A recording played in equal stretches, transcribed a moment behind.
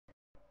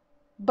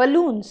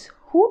Balloons.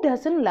 Who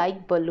doesn't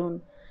like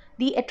balloon?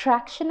 The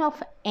attraction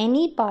of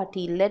any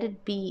party, let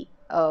it be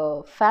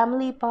a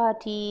family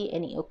party,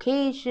 any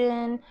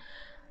occasion.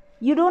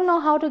 You don't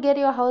know how to get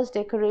your house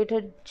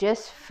decorated,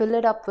 just fill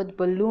it up with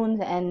balloons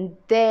and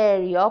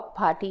there your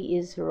party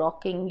is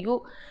rocking.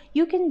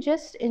 You can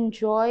just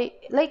enjoy,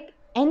 like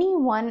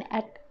anyone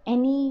at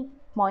any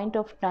point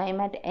of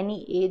time, at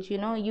any age,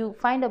 you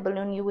find a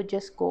balloon, you would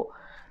just go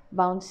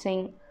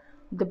bouncing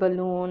the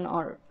balloon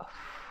or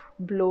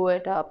blow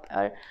it up,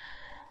 or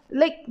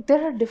like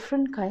there are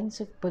different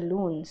kinds of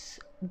balloons.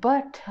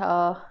 But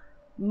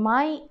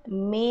my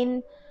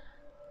main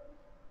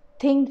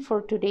thing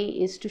for today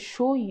is to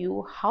show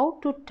you how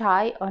to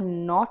tie a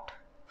knot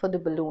for the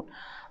balloon.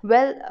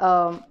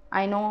 Well,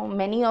 I know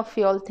many of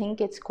y'all think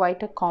it's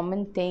quite a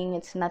common thing,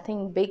 it's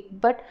nothing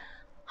big, but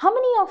how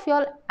many of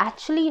y'all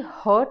actually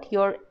hurt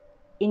your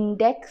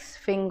index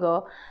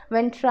finger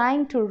when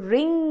trying to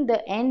ring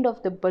the end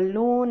of the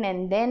balloon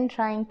and then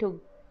trying to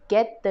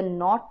get the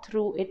knot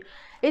through it?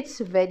 It's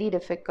very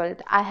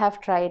difficult. I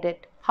have tried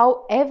it.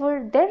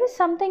 However, there is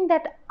something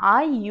that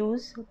I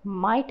use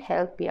might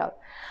help you out.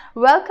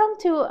 Welcome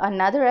to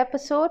another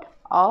episode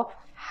of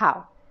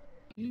How.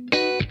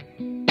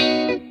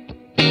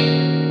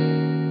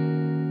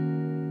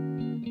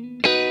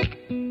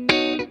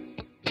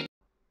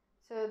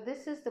 So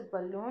this is the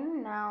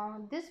balloon. Now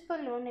this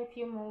balloon, if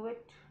you move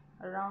it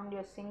around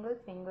your single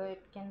finger,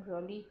 it can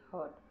really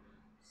hurt.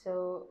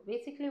 So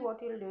basically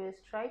what you'll do is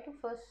try to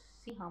first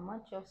see how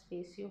much of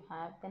space you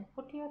have, then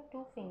put your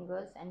two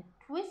fingers and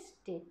twist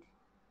it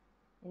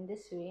in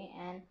this way,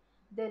 and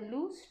the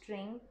loose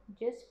string,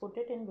 just put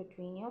it in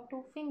between your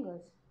two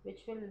fingers, which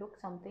will look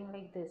something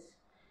like this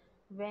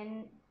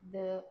when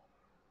the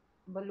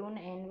balloon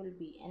end will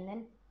be, and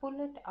then pull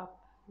it up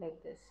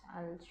like this.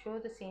 I'll show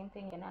the same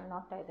thing and I'll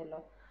not tie the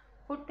knot.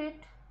 Put it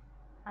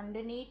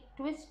underneath,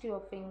 twist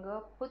your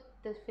finger, put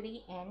the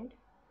free end,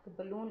 the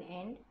balloon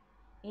end,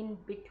 in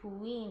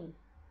between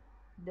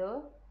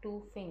the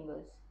two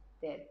fingers,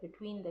 there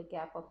between the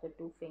gap of the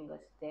two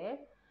fingers there.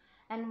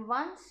 And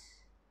once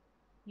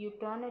you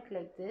turn it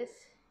like this,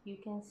 you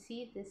can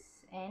see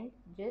this end,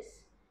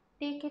 just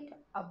take it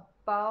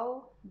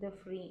above the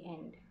free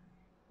end.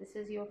 This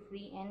is your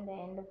free end, the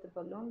end of the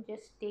balloon.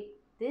 Just take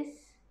this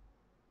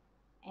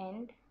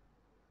end,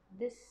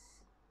 this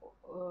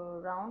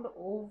round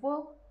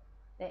over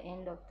the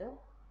end of the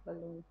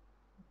balloon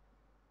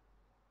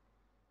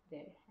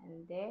there,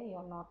 and there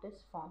your knot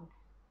is formed.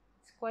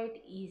 It's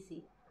quite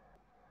easy.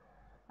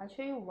 I'll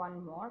show you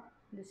one more.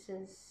 This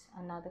is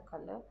another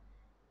color.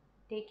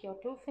 Take your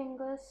two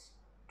fingers,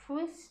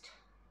 twist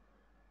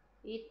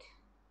it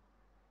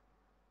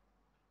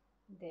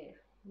there.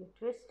 You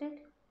twist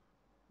it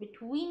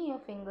between your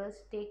fingers,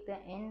 take the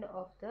end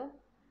of the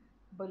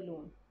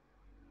balloon,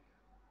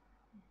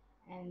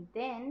 and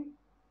then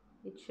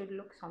it should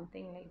look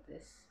something like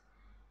this,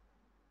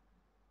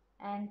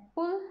 and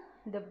pull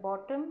the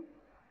bottom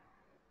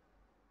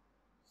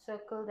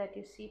circle that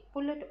you see,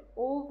 pull it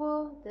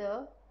over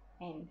the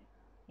end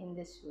in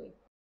this way.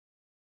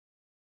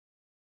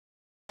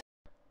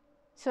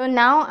 So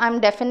now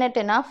I'm definite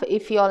enough.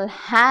 If you all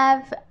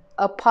have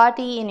a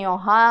party in your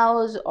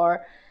house,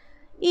 or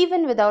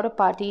even without a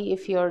party,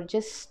 if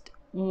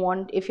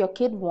if your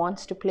kid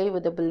wants to play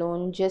with the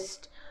balloon,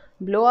 just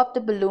blow up the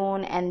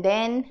balloon, and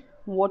then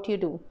what you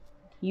do,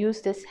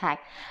 use this hack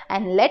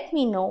and let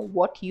me know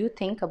what you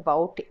think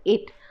about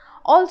it.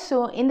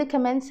 Also, in the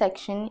comment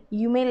section,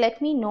 you may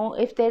let me know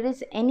if there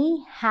is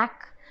any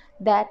hack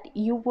that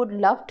you would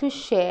love to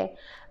share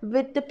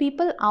with the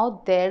people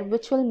out there,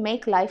 which will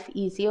make life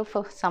easier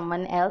for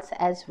someone else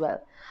as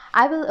well.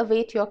 I will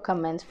await your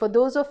comments. For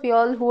those of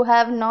y'all who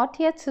have not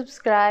yet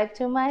subscribed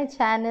to my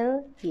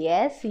channel,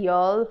 yes,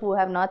 y'all who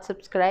have not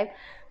subscribed,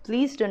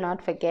 please do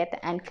not forget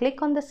and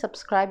click on the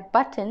subscribe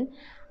button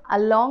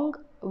along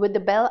with the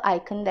bell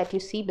icon that you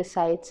see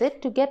besides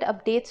it to get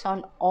updates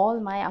on all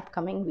my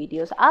upcoming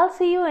videos. I'll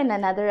see you in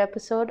another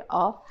episode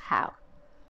of How.